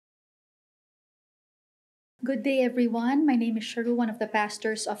Good day, everyone. My name is Sharu, one of the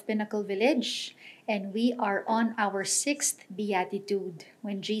pastors of PinnacleVillage, and we are on our sixth Beatitude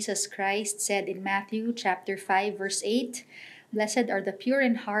when Jesus Christ said in Matthew chapter 5, verse 8, "Blessed are the pure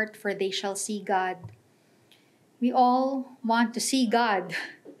in heart, for they shall see God." We all want to see God.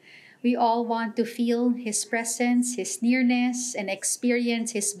 We all want to feel His presence, His nearness, and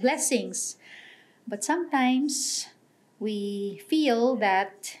experience His blessings. But sometimes we feel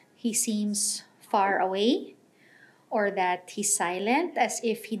that He seems far away or that He's silent as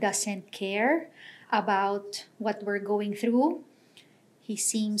if He doesn't care about what we're going through. He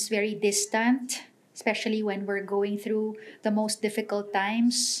seems very distant, especially when we're going through the most difficult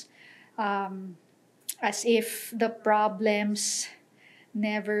times, um, as if the problems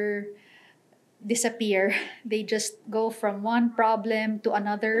never disappear. They just go from one problem to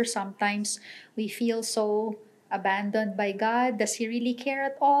another. Sometimes we feel so abandoned by God. Does He really care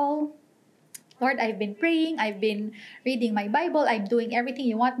at all? Lord, I've been praying, I've been reading my Bible, I'm doing everything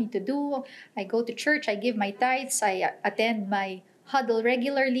you want me to do. I go to church, I give my tithes, I attend my huddle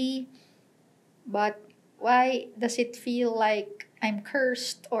regularly. But why does it feel like I'm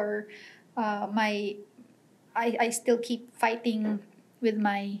cursed or I still keep fighting with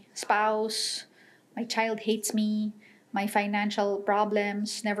my spouse, my child hates me, my financial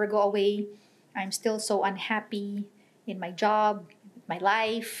problems never go away. I'm still so unhappy in my job, my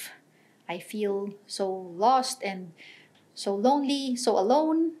life. I feel so lost and so lonely, so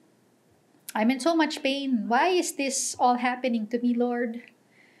alone. I'm in so much pain. Why is this all happening to me, Lord?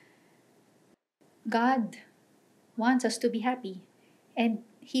 God wants us to be happy, and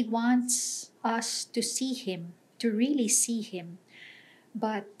He wants us to see Him, to really see Him.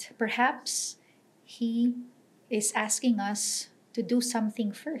 But perhaps He is asking us to do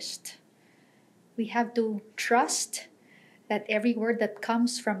something first. We have to trust that every word that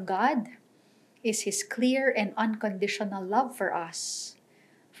comes from God is His clear and unconditional love for us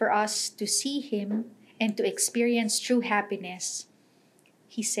to see Him and to experience true happiness.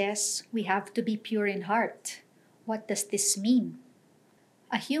 He says we have to be pure in heart. What does this mean?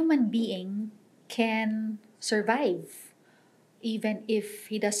 A human being can survive even if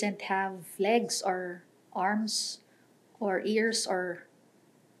he doesn't have legs or arms or ears or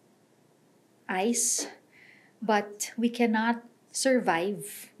eyes, but we cannot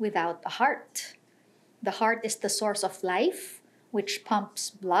survive without a heart. The heart is the source of life, which pumps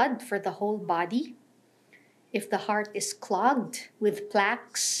blood for the whole body. If the heart is clogged with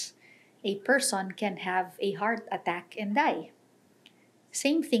plaques, a person can have a heart attack and die.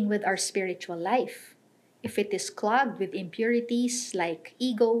 Same thing with our spiritual life. If it is clogged with impurities like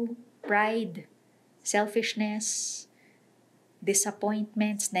ego, pride, selfishness,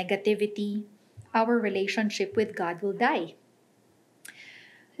 disappointments, negativity, our relationship with God will die.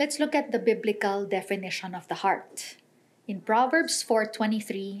 Let's look at the biblical definition of the heart. In Proverbs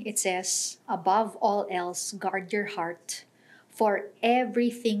 4:23, it says, "Above all else, guard your heart, for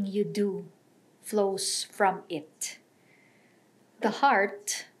everything you do flows from it." The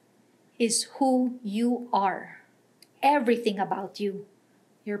heart is who you are. Everything about you,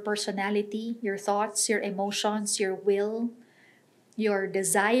 your personality, your thoughts, your emotions, your will, your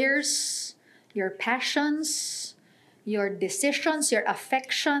desires, your passions, your decisions, your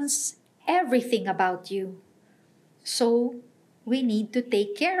affections, everything about you. So we need to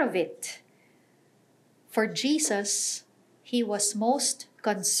take care of it. For Jesus, He was most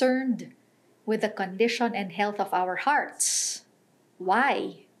concerned with the condition and health of our hearts.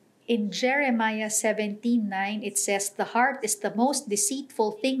 Why? In Jeremiah 17:9, it says, "The heart is the most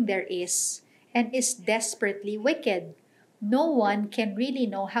deceitful thing there is and is desperately wicked. No one can really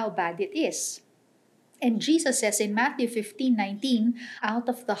know how bad it is." And Jesus says in Matthew 15:19, "Out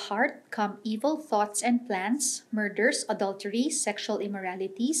of the heart come evil thoughts and plans, murders, adulteries, sexual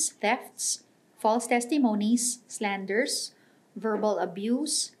immoralities, thefts, false testimonies, slanders, verbal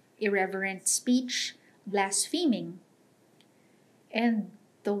abuse, irreverent speech, blaspheming." And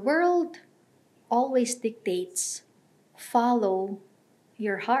the world always dictates, follow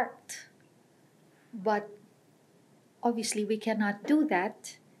your heart. But obviously, we cannot do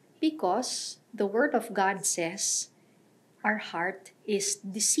that because the Word of God says our heart is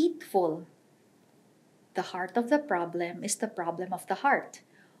deceitful. The heart of the problem is the problem of the heart.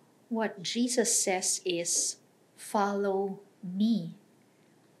 What Jesus says is, follow me.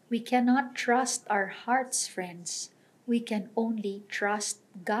 We cannot trust our hearts, friends. We can only trust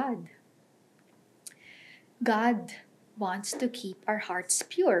God. God wants to keep our hearts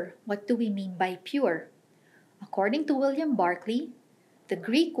pure. What do we mean by pure? According to William Barclay, the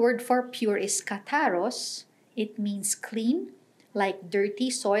Greek word for pure is katharos. It means clean, like dirty,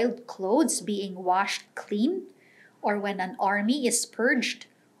 soiled clothes being washed clean, or when an army is purged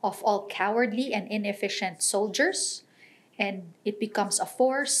of all cowardly and inefficient soldiers, and it becomes a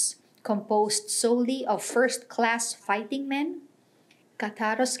force composed solely of first-class fighting men.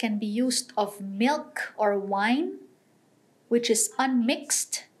 Kataros can be used of milk or wine, which is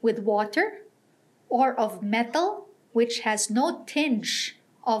unmixed with water, or of metal, which has no tinge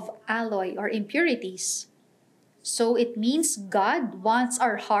of alloy or impurities. So it means God wants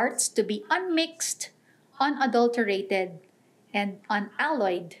our hearts to be unmixed, unadulterated, and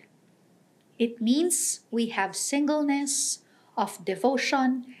unalloyed. It means we have singleness of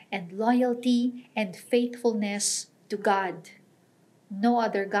devotion and loyalty and faithfulness to God. No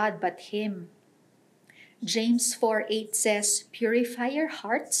other God but Him. James 4:8 says, "Purify your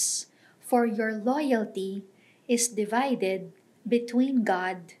hearts, for your loyalty is divided between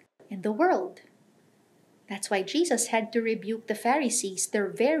God and the world." That's why Jesus had to rebuke the Pharisees. They're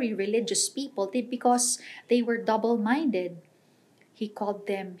very religious people because they were double-minded. He called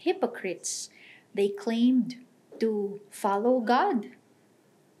them hypocrites. They claimed to follow God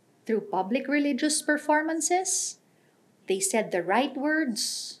through public religious performances. They said the right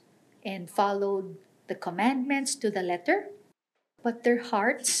words and followed the commandments to the letter, but their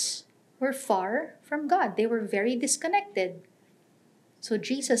hearts were far from God. They were very disconnected. So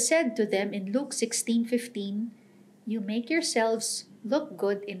Jesus said to them in Luke 16:15, "You make yourselves look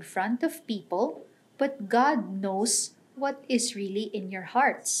good in front of people, but God knows what is really in your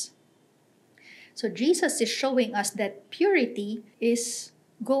hearts." So Jesus is showing us that purity is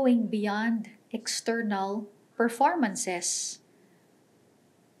going beyond external performances,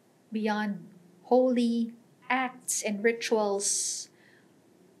 beyond holy acts and rituals,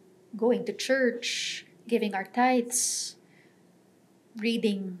 going to church, giving our tithes,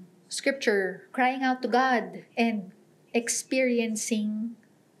 reading scripture, crying out to God, and experiencing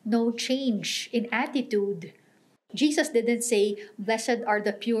no change in attitude. Jesus didn't say, "Blessed are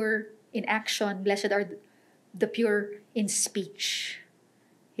the pure in action, blessed are the pure in speech."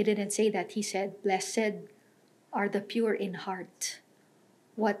 He didn't say that. He said, "Blessed are the pure in heart."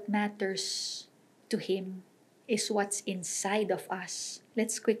 What matters to Him is what's inside of us.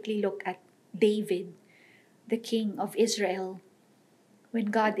 Let's quickly look at David, the king of Israel. When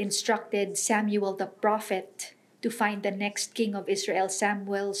God instructed Samuel the prophet to find the next king of Israel,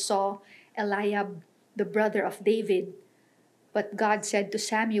 Samuel saw Eliab, the brother of David. But God said to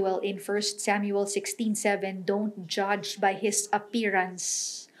Samuel in 1 Samuel 16:7, "Don't judge by his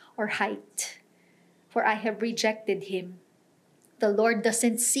appearance or height, for I have rejected him." The Lord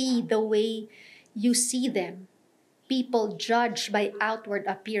doesn't see the way you see them. People judge by outward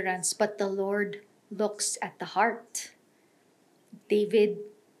appearance, but the Lord looks at the heart. David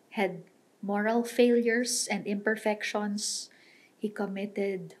had moral failures and imperfections. He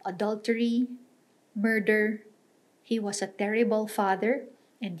committed adultery, murder. He was a terrible father,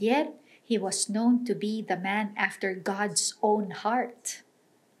 and yet he was known to be the man after God's own heart.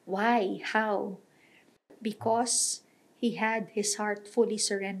 Why? How? Because he had his heart fully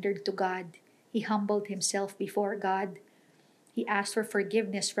surrendered to God. He humbled himself before God. He asked for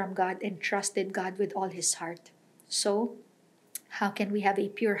forgiveness from God and trusted God with all his heart. So, how can we have a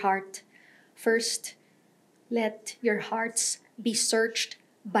pure heart? First, let your hearts be searched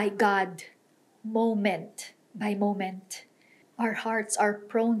by God, moment by moment. Our hearts are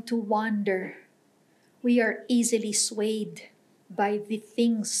prone to wander. We are easily swayed by the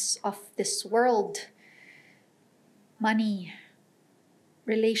things of this world: money,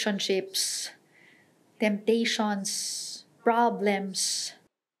 relationships, temptations, problems.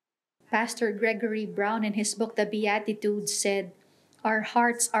 Pastor Gregory Brown, in his book, The Beatitude, said, "Our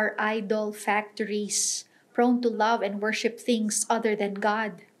hearts are idol factories, prone to love and worship things other than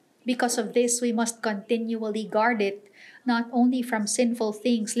God. Because of this, we must continually guard it, not only from sinful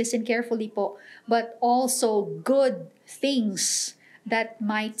things, listen carefully po, but also good things that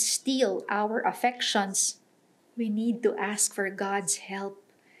might steal our affections." We need to ask for God's help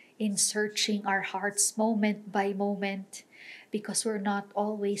in searching our hearts moment by moment, because we're not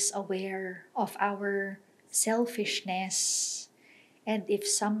always aware of our selfishness. And if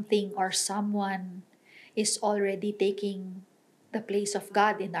something or someone is already taking the place of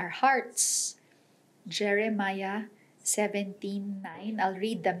God in our hearts, Jeremiah 17:9, I'll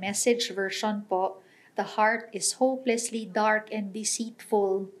read the Message version po. "The heart is hopelessly dark and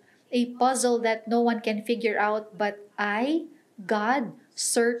deceitful, a puzzle that no one can figure out, but I, God,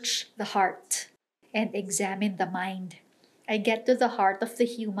 search the heart and examine the mind. I get to the heart of the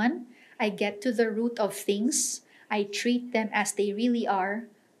human. I get to the root of things. I treat them as they really are,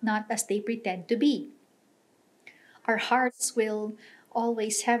 not as they pretend to be." Our hearts will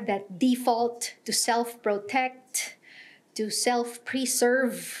always have that default to self protect, to self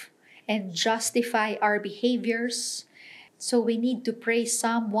preserve, and justify our behaviors. So we need to pray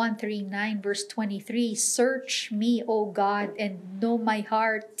Psalm 139, verse 23. Search me, O God, and know my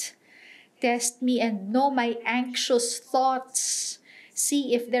heart. Test me and know my anxious thoughts.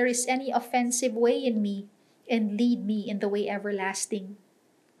 See if there is any offensive way in me, and lead me in the way everlasting.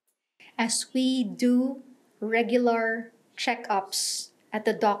 As we do regular checkups at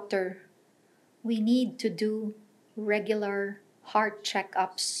the doctor, we need to do regular heart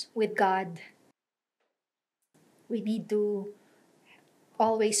checkups with God. We need to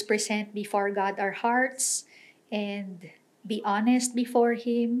always present before God our hearts and be honest before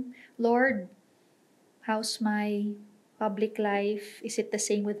Him. Lord, how's my public life? Is it the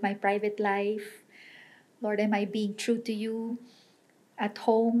same with my private life? Lord, am I being true to you at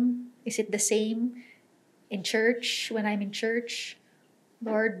home? Is it the same in church when I'm in church?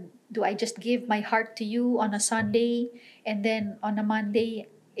 Lord, do I just give my heart to you on a Sunday and then on a Monday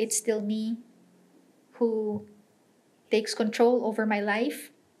it's still me who takes control over my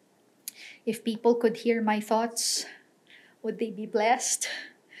life? If people could hear my thoughts, would they be blessed?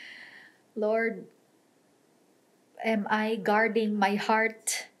 Lord, am I guarding my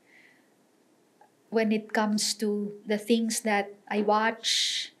heart when it comes to the things that I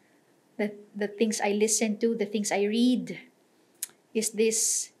watch, the things I listen to, the things I read? Is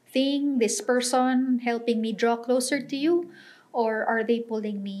this thing, this person helping me draw closer to you, or are they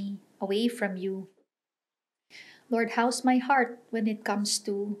pulling me away from you? Lord, how's my heart when it comes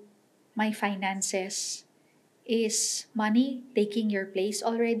to my finances? Is money taking your place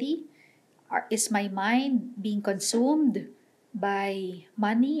already? Is my mind being consumed by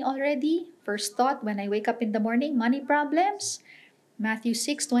money already? First thought when I wake up in the morning, money problems. Matthew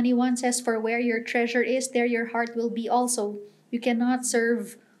 6:21 says, "For where your treasure is, there your heart will be also." You cannot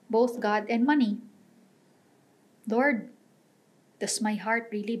serve both God and money. Lord, does my heart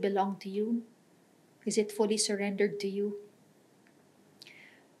really belong to you? Is it fully surrendered to you?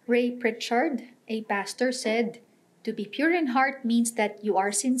 Ray Pritchard, a pastor, said, "To be pure in heart means that you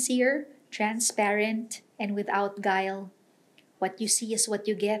are sincere, transparent, and without guile. What you see is what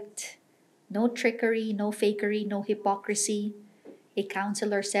you get. No trickery, no fakery, no hypocrisy." A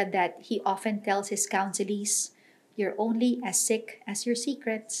counselor said that he often tells his counselees, "You're only as sick as your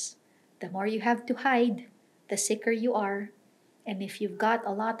secrets. The more you have to hide, the sicker you are. And if you've got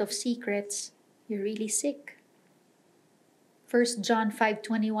a lot of secrets, you're really sick." 1 John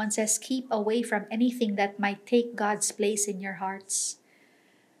 5:21 says, "Keep away from anything that might take God's place in your hearts."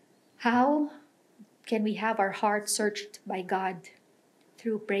 How can we have our hearts searched by God?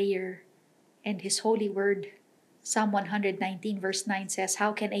 Through prayer and His holy word. Psalm 119 verse 9 says,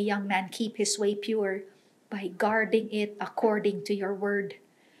 "How can a young man keep his way pure? By guarding it according to your word.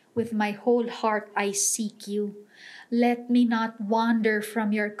 With my whole heart I seek you. Let me not wander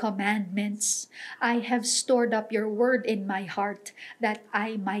from your commandments. I have stored up your word in my heart that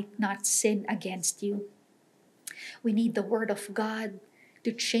I might not sin against you." We need the word of God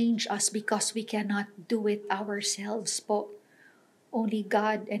to change us because we cannot do it ourselves po. Only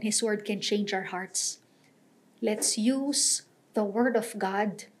God and His word can change our hearts. Let's use the word of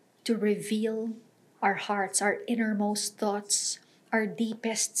God to reveal our hearts, our innermost thoughts, our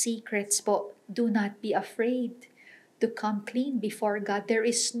deepest secrets po. Do not be afraid to come clean before God. There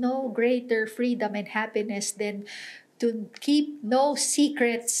is no greater freedom and happiness than to keep no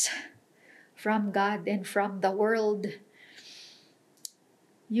secrets from God and from the world.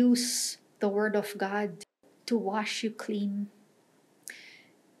 Use the word of God to wash you clean.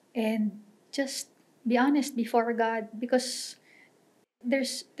 And just be honest before God, because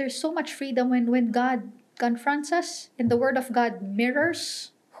there's so much freedom when God confronts us and the word of God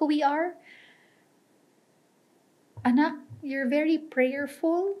mirrors who we are. Anak, you're very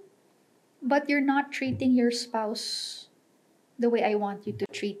prayerful, but you're not treating your spouse the way I want you to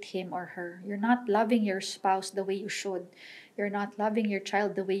treat him or her. You're not loving your spouse the way you should. You're not loving your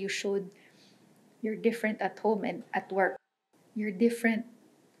child the way you should. You're different at home and at work. You're different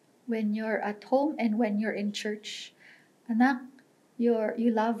when you're at home and when you're in church. Anak,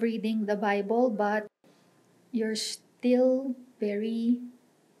 you love reading the Bible, but you're still very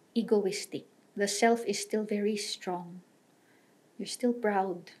egoistic. The self is still very strong. You're still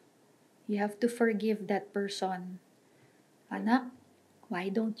proud. You have to forgive that person. Anak, why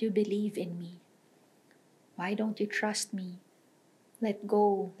don't you believe in me? Why don't you trust me? Let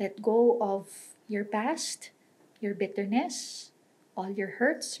go. Let go of your past, your bitterness, all your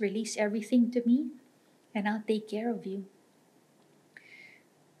hurts. Release everything to me, and I'll take care of you.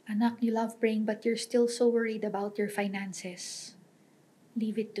 Anak, you love praying, but you're still so worried about your finances.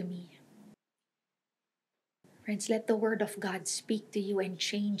 Leave it to me. Friends, let the Word of God speak to you and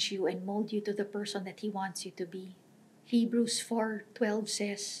change you and mold you to the person that He wants you to be. Hebrews 4:12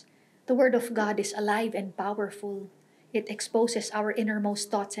 says, "The Word of God is alive and powerful. It exposes our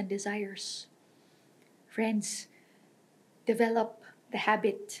innermost thoughts and desires." Friends, develop the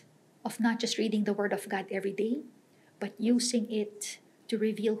habit of not just reading the Word of God every day, but using it to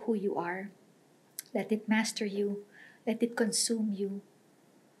reveal who you are. Let it master you. Let it consume you.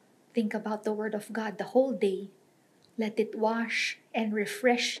 Think about the Word of God the whole day. Let it wash and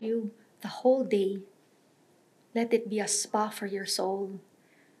refresh you the whole day. Let it be a spa for your soul.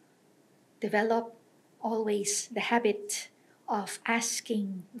 Develop always the habit of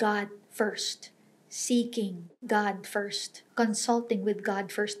asking God first, seeking God first, consulting with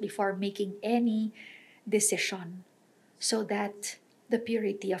God first before making any decision, so that the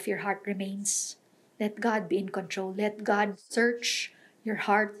purity of your heart remains. Let God be in control. Let God search your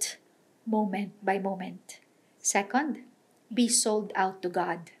heart moment by moment. Second, be sold out to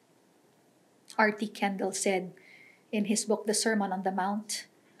God. R.T. Kendall said in his book, The Sermon on the Mount,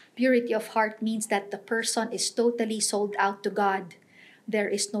 purity of heart means that the person is totally sold out to God. There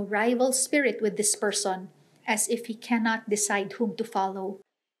is no rival spirit with this person, as if he cannot decide whom to follow.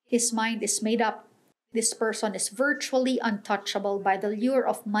 His mind is made up. This person is virtually untouchable by the lure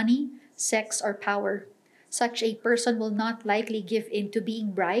of money, sex, or power. Such a person will not likely give in to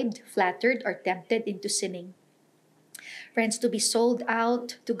being bribed, flattered, or tempted into sinning. Friends, to be sold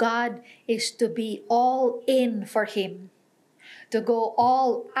out to God is to be all in for Him, to go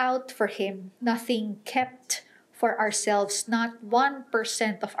all out for Him, nothing kept for ourselves, not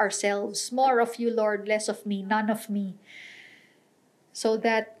 1% of ourselves, more of you, Lord, less of me, none of me, so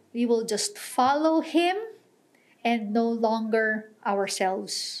that we will just follow Him and no longer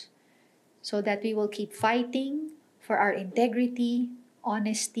ourselves, so that we will keep fighting for our integrity,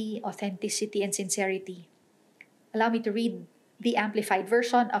 honesty, authenticity, and sincerity. Allow me to read the Amplified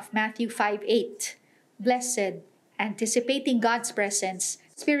Version of Matthew 5:8. Blessed, anticipating God's presence,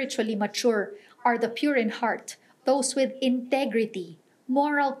 spiritually mature, are the pure in heart, those with integrity,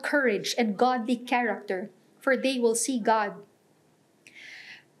 moral courage, and godly character, for they will see God.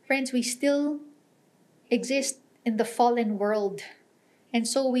 Friends, we still exist in the fallen world, and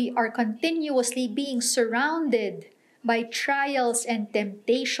so we are continuously being surrounded by trials and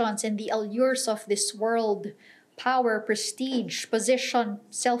temptations and the allures of this world: power, prestige, position,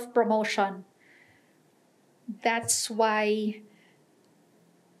 self promotion. That's why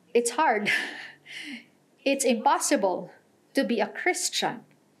it's hard. It's impossible to be a Christian.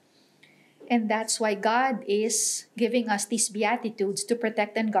 And that's why God is giving us these Beatitudes to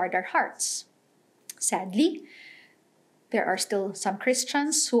protect and guard our hearts. Sadly, there are still some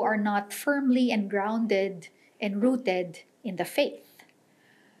Christians who are not firmly and grounded and rooted in the faith.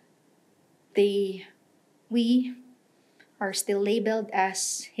 We are still labeled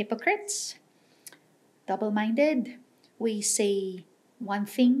as hypocrites, double-minded. We say one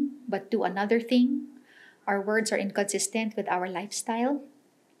thing but do another thing. Our words are inconsistent with our lifestyle.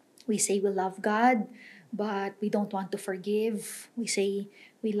 We say we love God, but we don't want to forgive. We say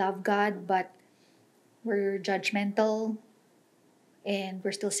we love God, but we're judgmental and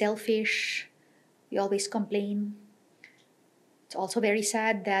we're still selfish. We always complain. It's also very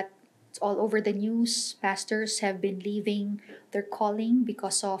sad that it's all over the news. Pastors have been leaving their calling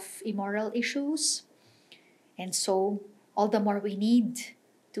because of immoral issues. And so, all the more we need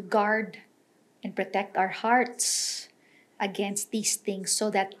to guard and protect our hearts against these things so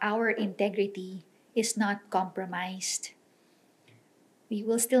that our integrity is not compromised. We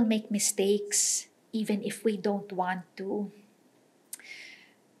will still make mistakes even if we don't want to.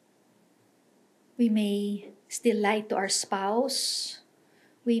 We may still lie to our spouse.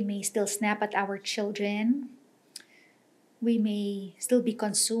 We may still snap at our children. We may still be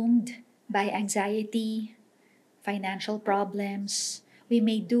consumed by anxiety, financial problems. We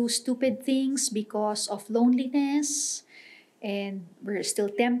may do stupid things because of loneliness, and we're still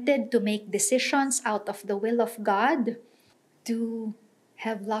tempted to make decisions out of the will of God, to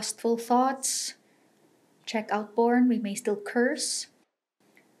have lustful thoughts, check out porn. We may still curse,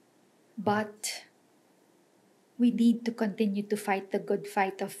 but we need to continue to fight the good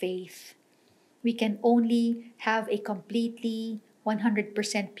fight of faith. We can only have a completely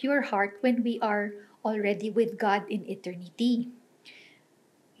 100% pure heart when we are already with God in eternity.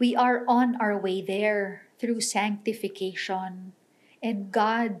 We are on our way there through sanctification, and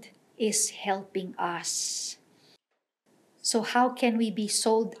God is helping us. So, how can we be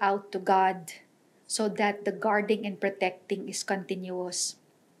sold out to God so that the guarding and protecting is continuous?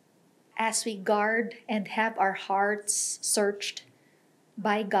 as we guard and have our hearts searched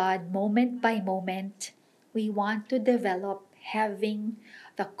by God moment by moment, we want to develop having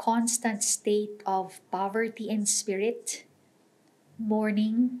the constant state of poverty in spirit,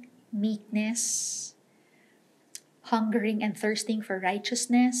 mourning, meekness, hungering and thirsting for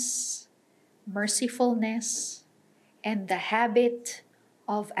righteousness, mercifulness, and the habit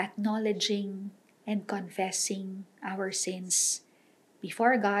of acknowledging and confessing our sins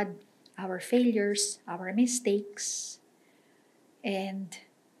before God, our failures, our mistakes, and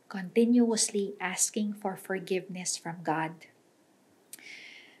continuously asking for forgiveness from God.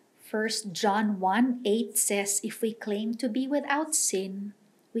 1 John 1:8 says, "If we claim to be without sin,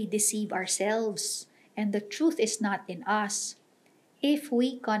 we deceive ourselves, and the truth is not in us. If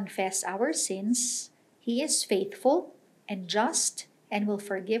we confess our sins, He is faithful and just and will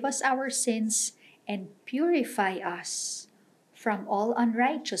forgive us our sins and purify us from all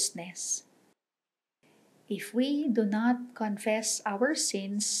unrighteousness." If we do not confess our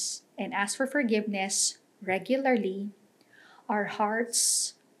sins and ask for forgiveness regularly, our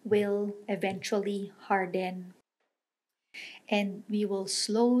hearts will eventually harden and we will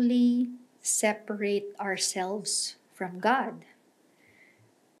slowly separate ourselves from God.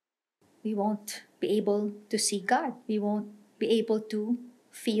 We won't be able to see God. We won't be able to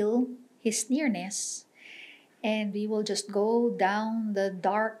feel His nearness. And we will just go down the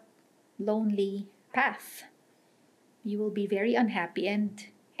dark, lonely path. You will be very unhappy and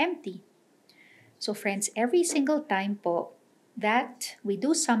empty. So friends, every single time po that we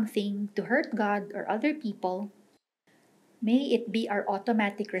do something to hurt God or other people, may it be our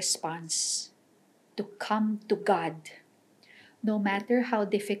automatic response to come to God, no matter how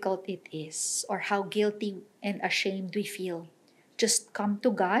difficult it is or how guilty and ashamed we feel. Just come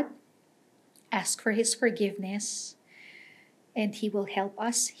to God, ask for His forgiveness, and He will help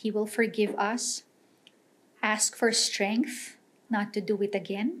us. He will forgive us. Ask for strength not to do it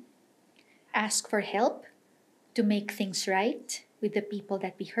again. Ask for help to make things right with the people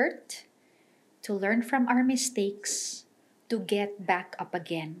that we hurt, to learn from our mistakes, to get back up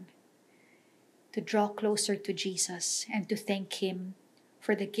again, to draw closer to Jesus and to thank Him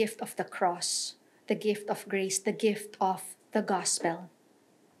for the gift of the cross, the gift of grace, the gift of the gospel.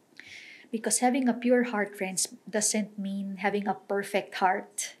 Because having a pure heart, friends, doesn't mean having a perfect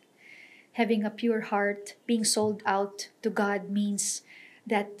heart. Having a pure heart, being sold out to God, means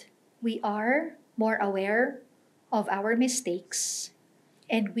that we are more aware of our mistakes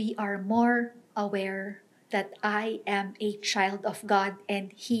and we are more aware that I am a child of God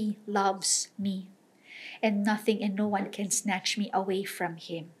and He loves me. And nothing and no one can snatch me away from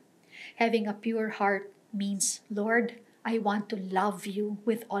Him. Having a pure heart means, Lord, I want to love You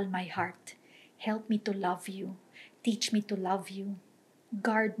with all my heart. Help me to love You. Teach me to love You.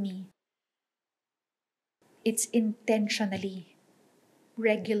 Guard me. It's intentionally,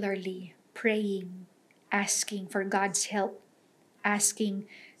 regularly praying, asking for God's help, asking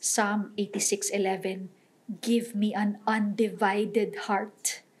Psalm 86:11, "Give me an undivided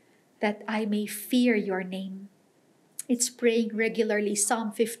heart, that I may fear Your name." It's praying regularly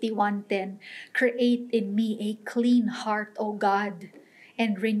Psalm 51:10, "Create in me a clean heart, O God,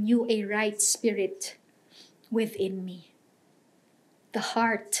 and renew a right spirit within me." The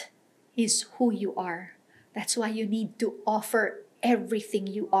heart is who you are. That's why you need to offer everything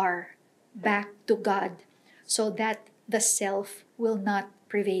you are back to God so that the self will not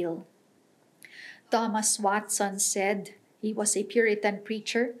prevail. Thomas Watson said, he was a Puritan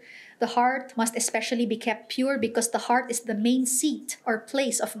preacher, "The heart must especially be kept pure because the heart is the main seat or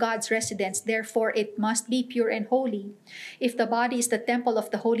place of God's residence. Therefore, it must be pure and holy. If the body is the temple of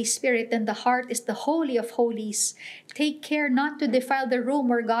the Holy Spirit, then the heart is the Holy of Holies. Take care not to defile the room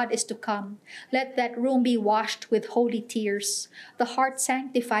where God is to come. Let that room be washed with holy tears. The heart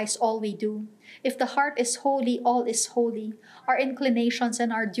sanctifies all we do. If the heart is holy, all is holy. Our inclinations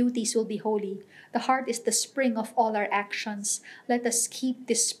and our duties will be holy. The heart is the spring of all our actions. Let us keep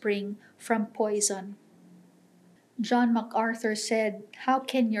this spring from poison." John MacArthur said, "How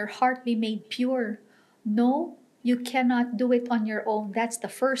can your heart be made pure? No, you cannot do it on your own. That's the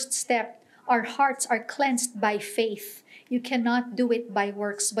first step. Our hearts are cleansed by faith. You cannot do it by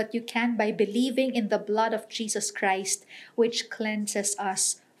works, but you can by believing in the blood of Jesus Christ, which cleanses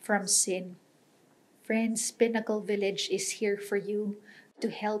us from sin." Friends, Pinnacle Village is here for you, to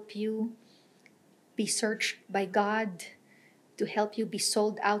help you be searched by God, to help you be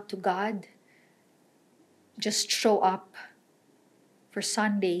sold out to God. Just show up for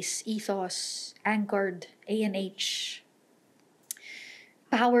Sundays, Ethos, Anchored, A&H,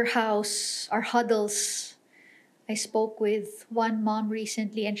 Powerhouse, our huddles. I spoke with one mom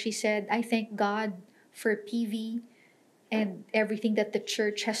recently and she said, I thank God for PV and everything that the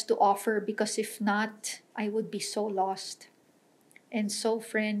church has to offer, because if not, I would be so lost. And so,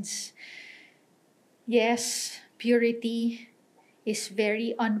 friends, yes, purity is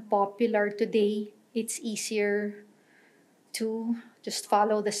very unpopular today. It's easier to just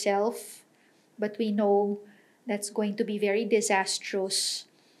follow the self, but we know that's going to be very disastrous.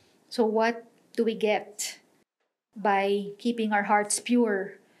 So, what do we get by keeping our hearts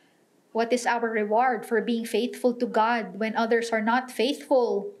pure? What is our reward for being faithful to God when others are not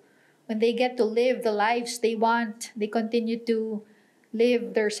faithful? When they get to live the lives they want, they continue to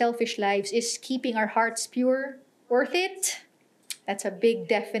live their selfish lives. Is keeping our hearts pure worth it? That's a big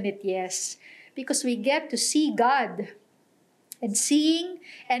definite yes. Because we get to see God. And seeing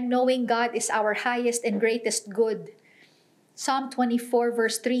and knowing God is our highest and greatest good. Psalm 24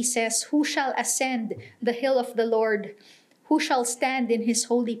 verse 3 says, Who shall ascend the hill of the Lord? Who shall stand in his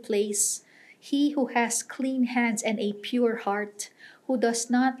holy place? He who has clean hands and a pure heart, who does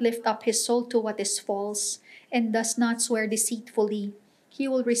not lift up his soul to what is false, and does not swear deceitfully. He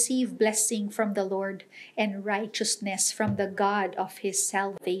will receive blessing from the Lord and righteousness from the God of his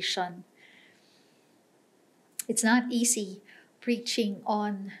salvation. It's not easy preaching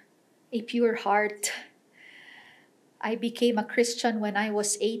on a pure heart. I became a Christian when I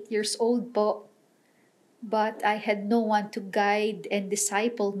was 8 years old po, but I had no one to guide and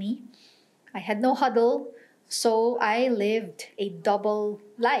disciple me. I had no huddle, so I lived a double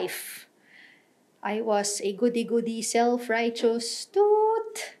life. I was a goody-goody, self-righteous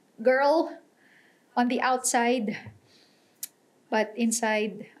toot girl on the outside, but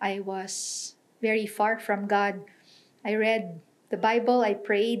inside I was very far from God. I read the Bible, I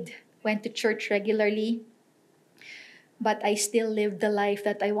prayed, went to church regularly, but I still lived the life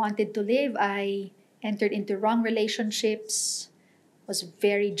that I wanted to live. I entered into wrong relationships, was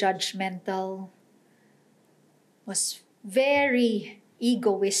very judgmental, was very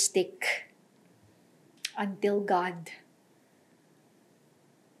egoistic until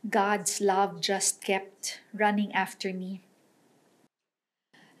God's love just kept running after me.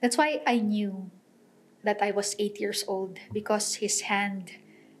 That's why I knew that I was 8 years old, because his hand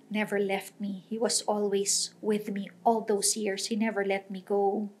never left me. He was always with me all those years. He never let me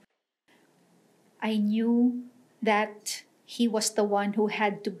go. I knew that he was the one who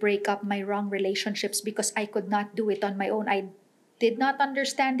had to break up my wrong relationships, because I could not do it on my own. I did not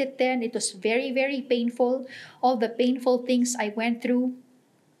understand it then. It was very, very painful. All the painful things I went through,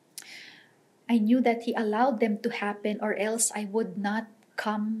 I knew that he allowed them to happen, or else I would not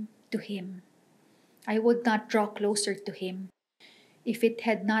come to him. I would not draw closer to him. If it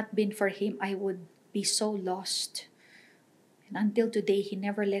had not been for him, I would be so lost. And until today, he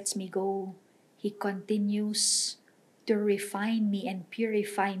never lets me go. He continues to refine me and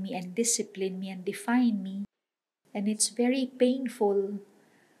purify me and discipline me and define me. And it's very painful,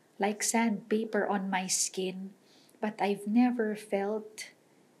 like sandpaper on my skin. But I've never felt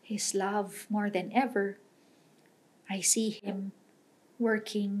his love more than ever. I see him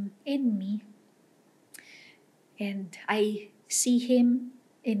working in me. And I see him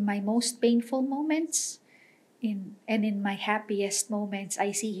in my most painful moments, and in my happiest moments.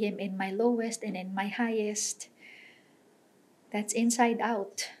 I see him in my lowest and in my highest. That's inside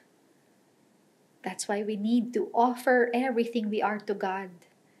out. That's why we need to offer everything we are to God,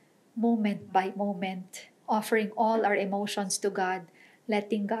 moment by moment, offering all our emotions to God,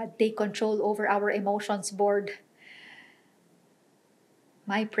 letting God take control over our emotions board.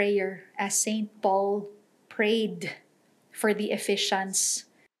 My prayer, as St. Paul prayed for the Ephesians,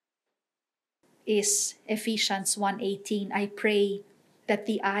 is Ephesians 1:18. I pray that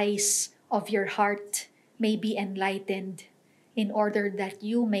the eyes of your heart may be enlightened, in order that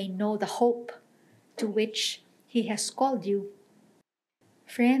you may know the hope to which he has called you.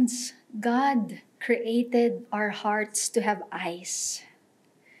 Friends, God created our hearts to have eyes.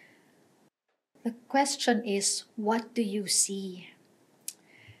 The question is, what do you see?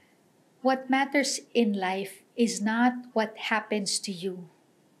 What matters in life is not what happens to you.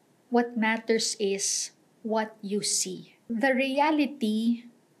 What matters is what you see. The reality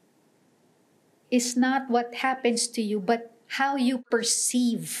is not what happens to you, but how you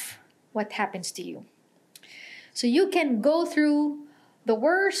perceive what happens to you. So you can go through the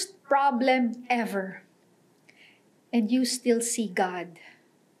worst problem ever, and you still see God.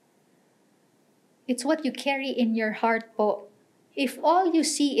 It's what you carry in your heart po. If all you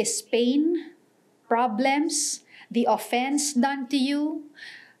see is pain, problems, the offense done to you,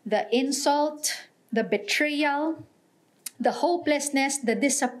 the insult, the betrayal, the hopelessness, the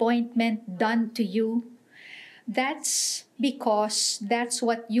disappointment done to you, That's because that's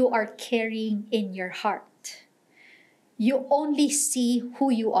what you are carrying in your heart. You only see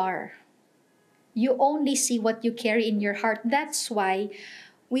who you are. You only see what you carry in your heart. That's why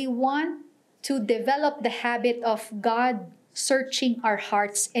we want to develop the habit of God searching our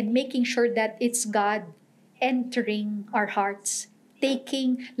hearts and making sure that it's God entering our hearts,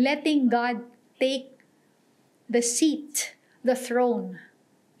 letting God take the seat, the throne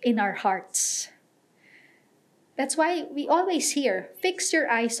in our hearts. That's why we always hear, fix your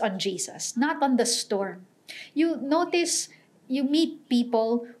eyes on Jesus, not on the storm. You notice you meet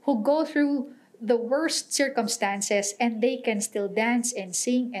people who go through the worst circumstances and they can still dance and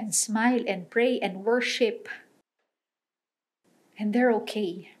sing and smile and pray and worship. And they're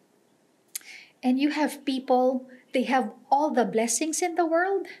okay. And you have people, they have all the blessings in the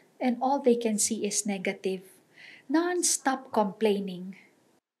world and all they can see is negative. Non-stop complaining.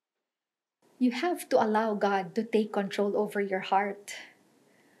 You have to allow God to take control over your heart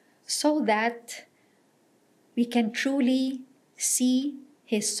so that we can truly see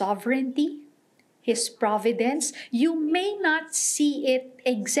His sovereignty, His providence. You may not see it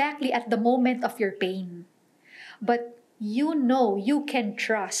exactly at the moment of your pain, but you know you can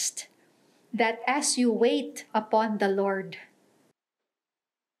trust that as you wait upon the Lord,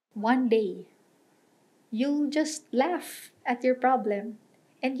 one day you'll just laugh at your problem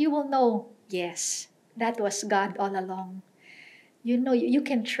and you will know, yes, that was God all along. You know, you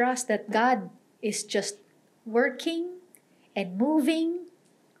can trust that God is just working and moving,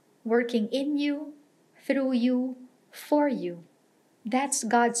 working in you, through you, for you. That's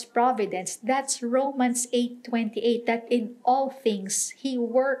God's providence. That's Romans 8:28, that in all things He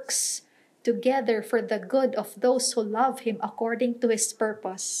works together for the good of those who love Him according to His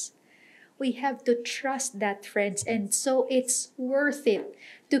purpose. We have to trust that, friends, and so it's worth it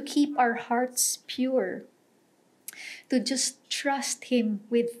to keep our hearts pure, to just trust Him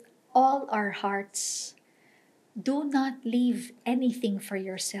with all our hearts. Do not leave anything for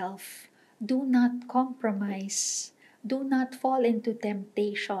yourself. Do not compromise. Do not fall into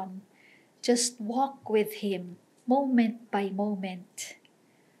temptation. Just walk with Him moment by moment.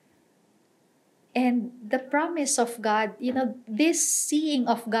 And the promise of God, this seeing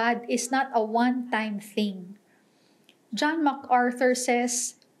of God is not a one-time thing. John MacArthur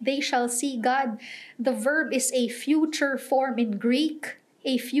says, they shall see God. The verb is a future form in Greek,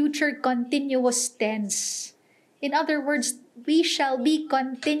 a future continuous tense. In other words, we shall be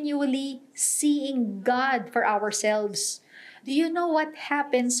continually seeing God for ourselves. Do you know what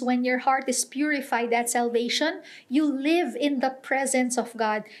happens when your heart is purified at salvation? You live in the presence of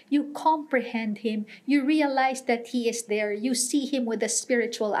God. You comprehend Him. You realize that He is there. You see Him with a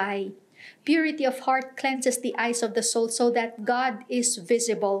spiritual eye. Purity of heart cleanses the eyes of the soul so that God is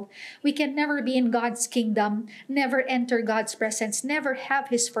visible. We can never be in God's kingdom, never enter God's presence, never have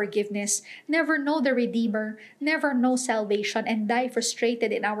His forgiveness, never know the Redeemer, never know salvation, and die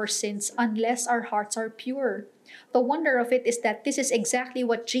frustrated in our sins unless our hearts are pure. The wonder of it is that this is exactly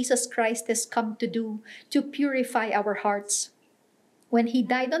what Jesus Christ has come to do, to purify our hearts. When He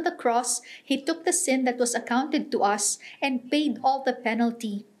died on the cross, He took the sin that was accounted to us and paid all the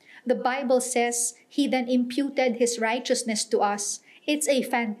penalty. The Bible says He then imputed His righteousness to us. It's a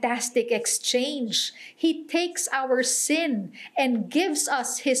fantastic exchange. He takes our sin and gives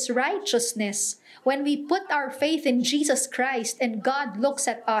us His righteousness. When we put our faith in Jesus Christ and God looks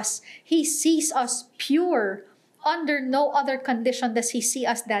at us, He sees us pure. Under no other condition does He see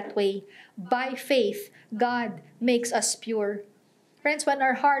us that way. By faith, God makes us pure. Friends, when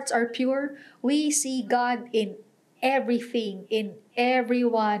our hearts are pure, we see God in everything, in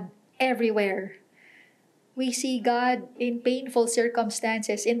everyone, everywhere. We see God in painful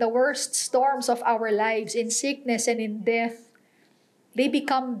circumstances, in the worst storms of our lives, in sickness and in death. They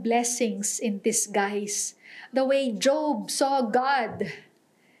become blessings in disguise. The way Job saw God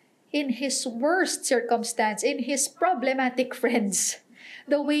in his worst circumstance, in his problematic friends.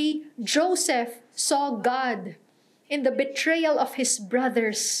 The way Joseph saw God in the betrayal of his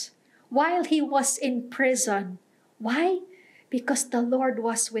brothers while he was in prison. Why? Because the Lord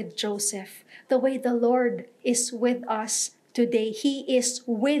was with Joseph. The way the Lord is with us today. He is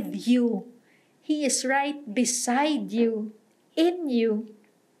with you. He is right beside you, in you,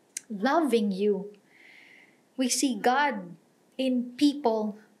 loving you. We see God in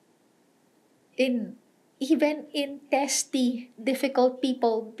people, even in testy, difficult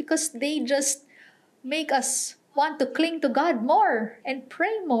people, because they just make us want to cling to God more and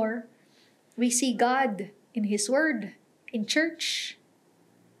pray more. We see God in His Word, in church,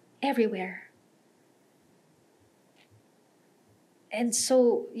 everywhere. And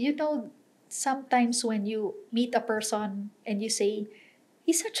so, sometimes when you meet a person and you say,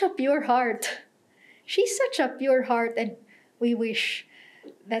 he's such a pure heart, she's such a pure heart, and we wish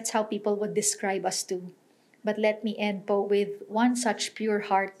that's how people would describe us too. But let me end po with one such pure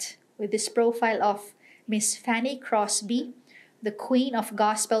heart, with this profile of Miss Fanny Crosby, the queen of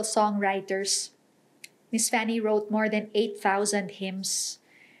gospel songwriters. Miss Fanny wrote more than 8,000 hymns.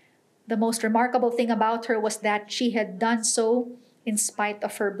 The most remarkable thing about her was that she had done so in spite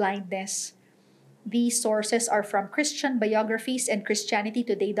of her blindness. These sources are from Christian biographies and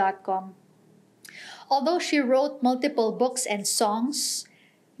ChristianityToday.com. Although she wrote multiple books and songs,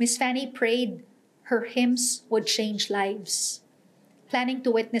 Miss Fanny prayed her hymns would change lives. Planning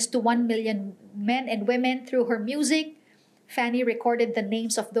to witness to 1 million men and women through her music, Fanny recorded the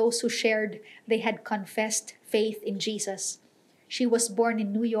names of those who shared they had confessed faith in Jesus. She was born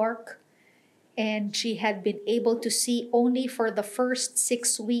in New York, and she had been able to see only for the first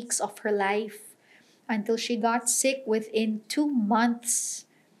 6 weeks of her life until she got sick within 2 months.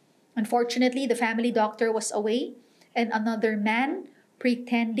 Unfortunately, the family doctor was away, and another man,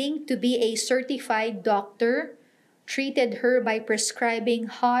 pretending to be a certified doctor, treated her by prescribing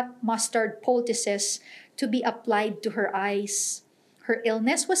hot mustard poultices to be applied to her eyes. Her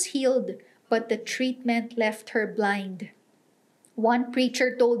illness was healed, but the treatment left her blind. One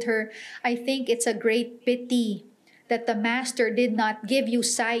preacher told her, "I think it's a great pity that the Master did not give you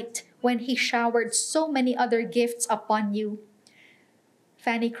sight when he showered so many other gifts upon you."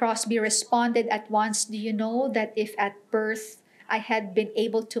 Fanny Crosby responded at once, "Do you know that if at birth I had been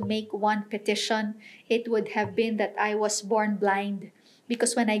able to make one petition, it would have been that I was born blind,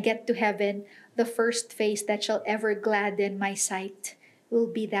 because when I get to heaven, the first face that shall ever gladden my sight will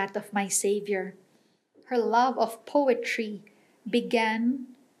be that of my Savior." Her love of poetry began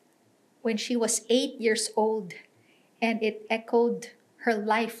when she was 8 years old, and it echoed her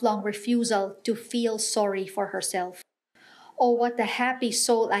lifelong refusal to feel sorry for herself. "Oh, what a happy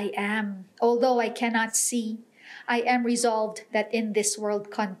soul I am, although I cannot see. I am resolved that in this world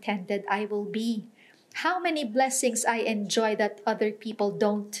contented I will be. How many blessings I enjoy that other people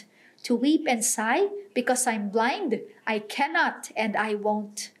don't. To weep and sigh because I'm blind, I cannot and I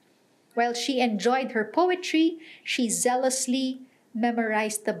won't." While she enjoyed her poetry, she zealously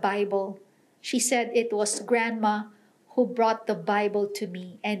memorized the Bible. She said it was Grandma who brought the Bible to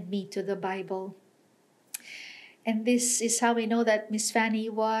me and me to the Bible. And this is how we know that Miss Fanny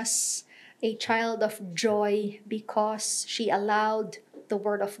was a child of joy, because she allowed the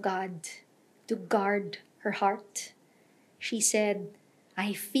Word of God to guard her heart. She said,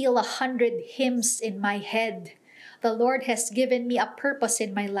 "I feel 100 hymns in my head. The Lord has given me a purpose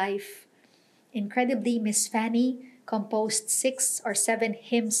in my life." Incredibly, Miss Fanny composed 6 or 7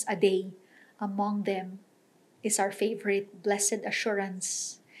 hymns a day. Among them is our favorite, "Blessed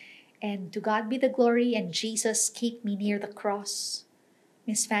Assurance," and "To God be the glory," and "Jesus keep me near the cross."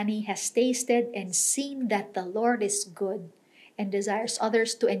 Miss Fanny has tasted and seen that the Lord is good and desires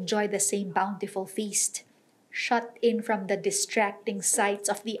others to enjoy the same bountiful feast. Shut in from the distracting sights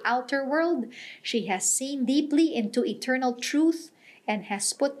of the outer world, she has seen deeply into eternal truth and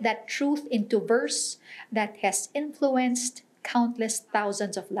has put that truth into verse that has influenced countless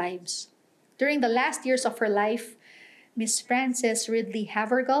thousands of lives. During the last years of her life, Miss Frances Ridley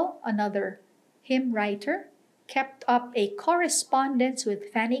Havergal, another hymn writer, kept up a correspondence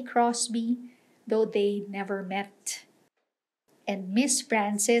with Fanny Crosby, though they never met. And Miss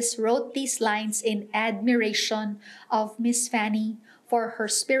Frances wrote these lines in admiration of Miss Fanny for her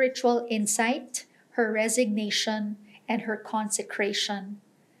spiritual insight, her resignation, and her consecration.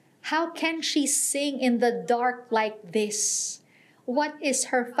 "How can she sing in the dark like this? What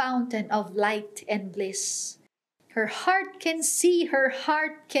is her fountain of light and bliss? Her heart can see, her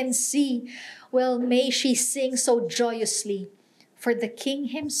heart can see. Well, may she sing so joyously, for the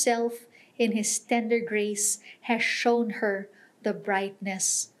King himself in his tender grace has shown her the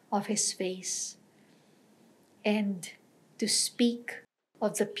brightness of his face." And to speak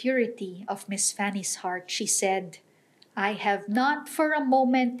of the purity of Miss Fanny's heart, she said, "I have not for a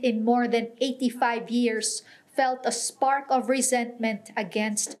moment in more than 85 years felt a spark of resentment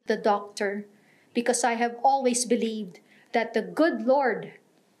against the doctor, because I have always believed that the good Lord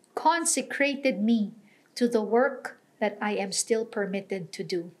consecrated me to the work that I am still permitted to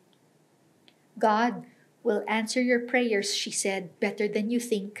do." God will answer your prayers, she said, better than you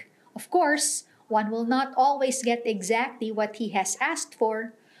think. Of course, one will not always get exactly what he has asked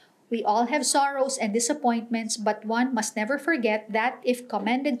for. We all have sorrows and disappointments, but one must never forget that if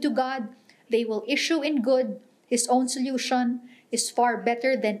commended to God, they will issue in good. His own solution is far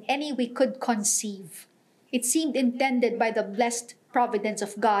better than any we could conceive. It seemed intended by the blessed providence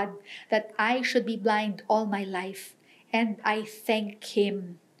of God that I should be blind all my life, and I thank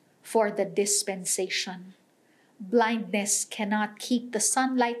Him for the dispensation. Blindness cannot keep the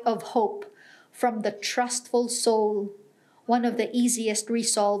sunlight of hope from the trustful soul. One of the easiest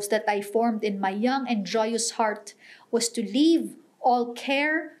resolves that I formed in my young and joyous heart was to leave all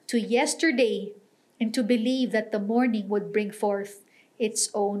care to yesterday and to believe that the morning would bring forth its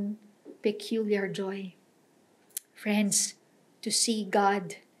own peculiar joy. Friends, to see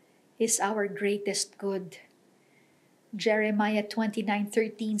God is our greatest good. Jeremiah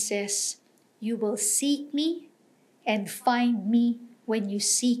 29:13 says, "You will seek me and find me when you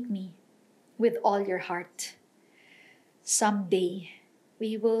seek me with all your heart." Someday,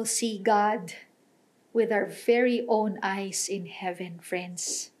 we will see God with our very own eyes in heaven,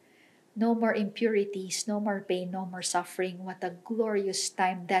 friends. No more impurities, no more pain, no more suffering. What a glorious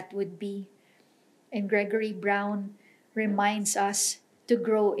time that would be. And Gregory Brown reminds us to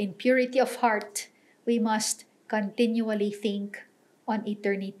grow in purity of heart. We must continually think on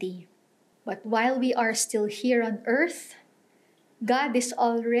eternity. But while we are still here on earth, God is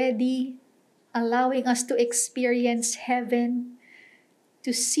already allowing us to experience heaven,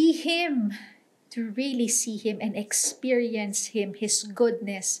 to see Him, to really see Him and experience Him, His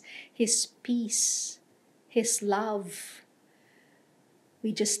goodness, His peace, His love.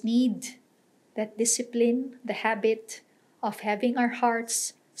 We just need that discipline, the habit of having our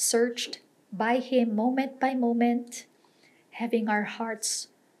hearts searched by Him moment by moment, having our hearts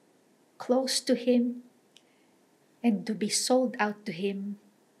close to Him, and to be sold out to Him,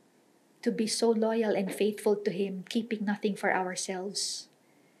 to be so loyal and faithful to Him, keeping nothing for ourselves.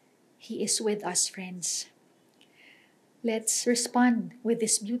 He is with us, friends. Let's respond with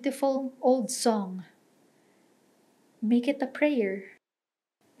this beautiful old song. Make it a prayer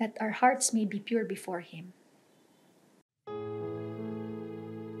that our hearts may be pure before Him.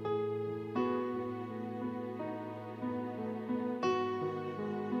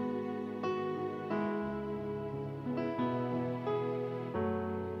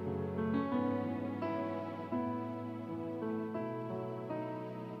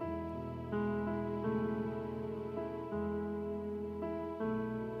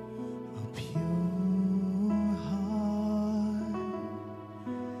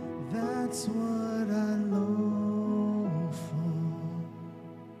 That's what I long for,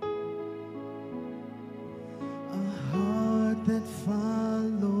 a heart that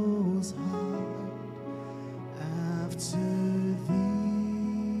follows hard after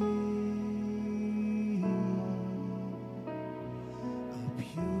Thee, a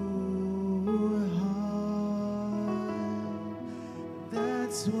pure heart.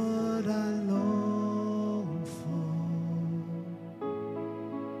 That's what I long for.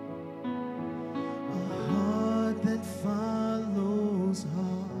 That follows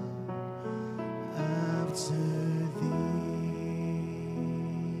hard after Thee,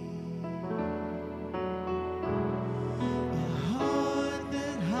 a heart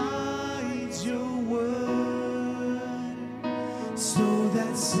that hides Your word so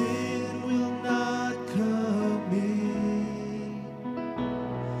that sin will not come in,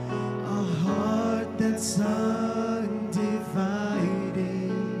 a heart that's undivided,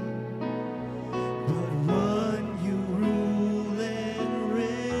 but one You rule and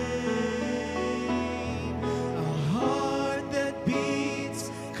reign, a heart that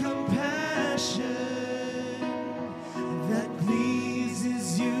beats compassion, that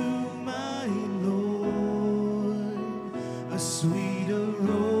pleases You, my Lord, a sweet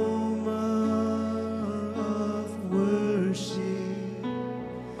aroma of worship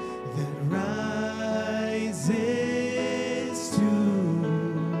that rises to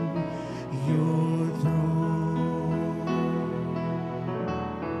Your throne,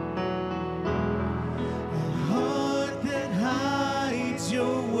 a heart that hides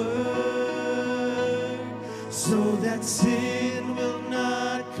Your word so that sin will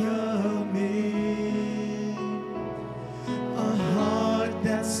not come in, a heart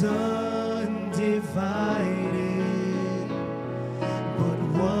that's undivided, but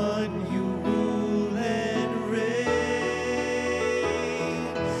one You rule and reign,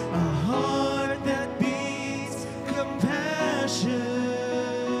 a heart that beats compassion,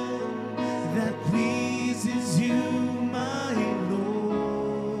 that pleases You, my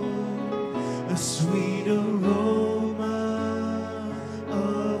Lord, a sweet aroma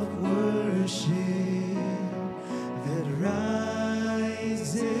of worship that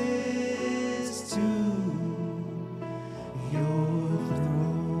rises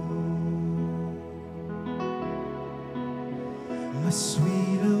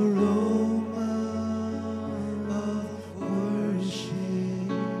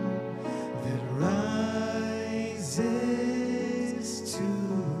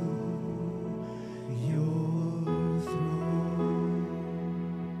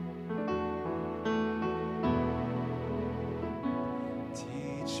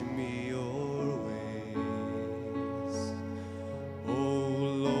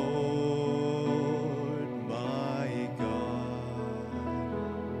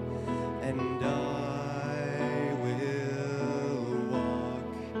and I will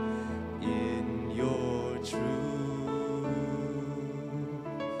walk in your truth.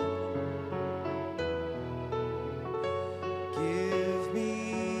 Give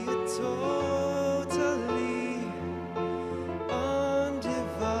me a totally undivided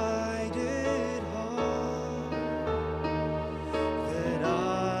heart, that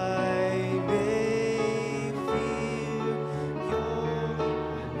I may fear your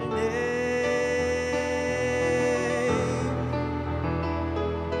name.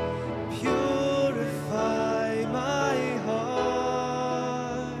 Purify my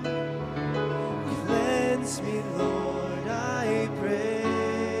heart, cleanse me, Lord, I pray.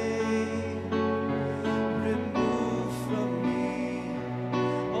 Remove from me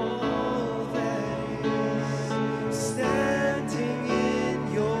all that is standing in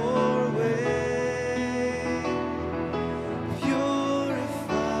your way.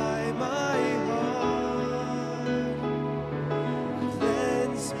 Purify my heart,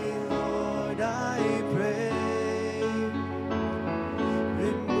 cleanse me, Lord, I pray.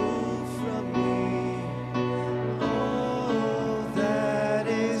 Remove from me all that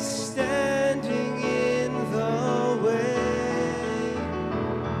is standing in the way.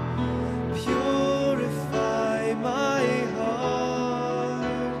 Purify my heart,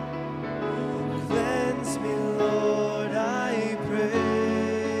 cleanse me, Lord, I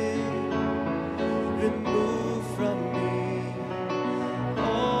pray. Remove from me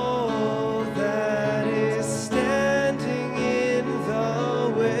all that is standing in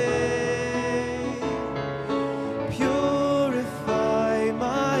the way. Purify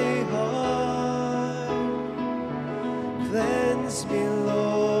my heart, cleanse me,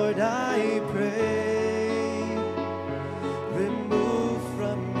 Lord, I pray. Remove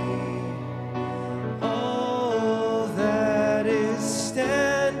from me all that is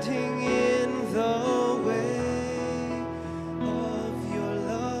standing in the way of your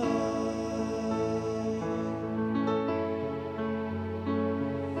love.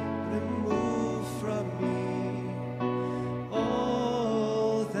 Remove from me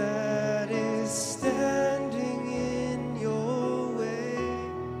all that is standing in your way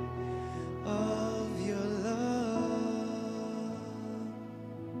of your love.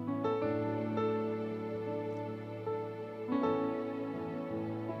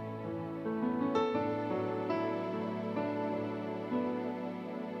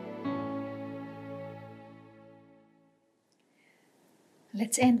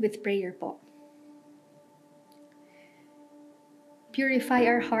 Let's end with prayer po. Purify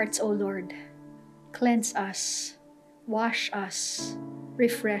our hearts, O Lord. Cleanse us, wash us,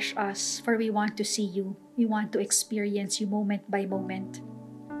 refresh us, for we want to see you. We want to experience you moment by moment.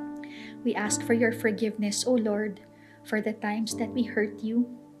 We ask for your forgiveness, O Lord, for the times that we hurt you.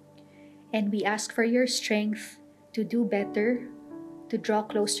 And we ask for your strength to do better, to draw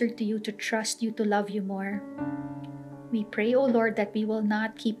closer to you, to trust you, to love you more. We pray, O Lord, that we will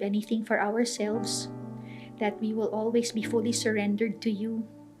not keep anything for ourselves, that we will always be fully surrendered to you,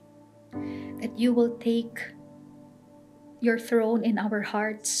 that you will take your throne in our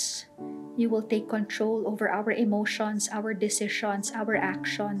hearts. You will take control over our emotions, our decisions, our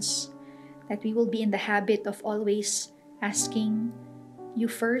actions, that we will be in the habit of always asking you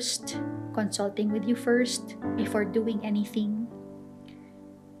first, consulting with you first before doing anything.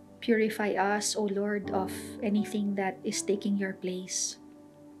 Purify us, O Lord, of anything that is taking your place.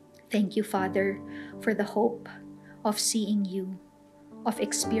 Thank you, Father, for the hope of seeing you, of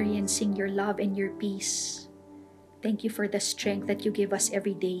experiencing your love and your peace. Thank you for the strength that you give us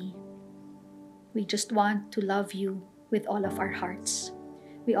every day. We just want to love you with all of our hearts.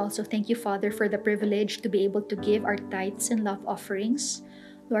 We also thank you, Father, for the privilege to be able to give our tithes and love offerings.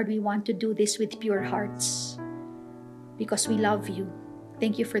 Lord, we want to do this with pure hearts because we love you.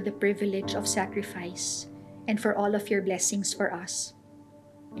 Thank you for the privilege of sacrifice and for all of your blessings for us.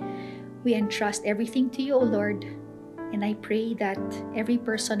 We entrust everything to you, O Lord, and I pray that every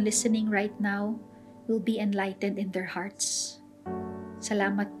person listening right now will be enlightened in their hearts.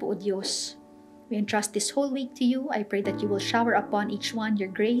 Salamat po, O Diyos. We entrust this whole week to you. I pray that you will shower upon each one your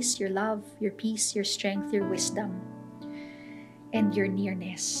grace, your love, your peace, your strength, your wisdom, and your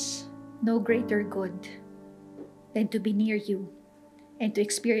nearness. No greater good than to be near you and to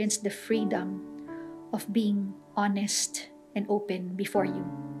experience the freedom of being honest and open before you.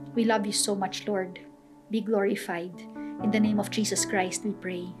 We love you so much, Lord. Be glorified. In the name of Jesus Christ, we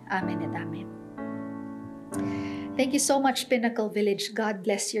pray. Amen and amen. Thank you so much, Pinnacle Village. God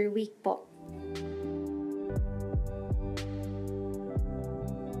bless your week po.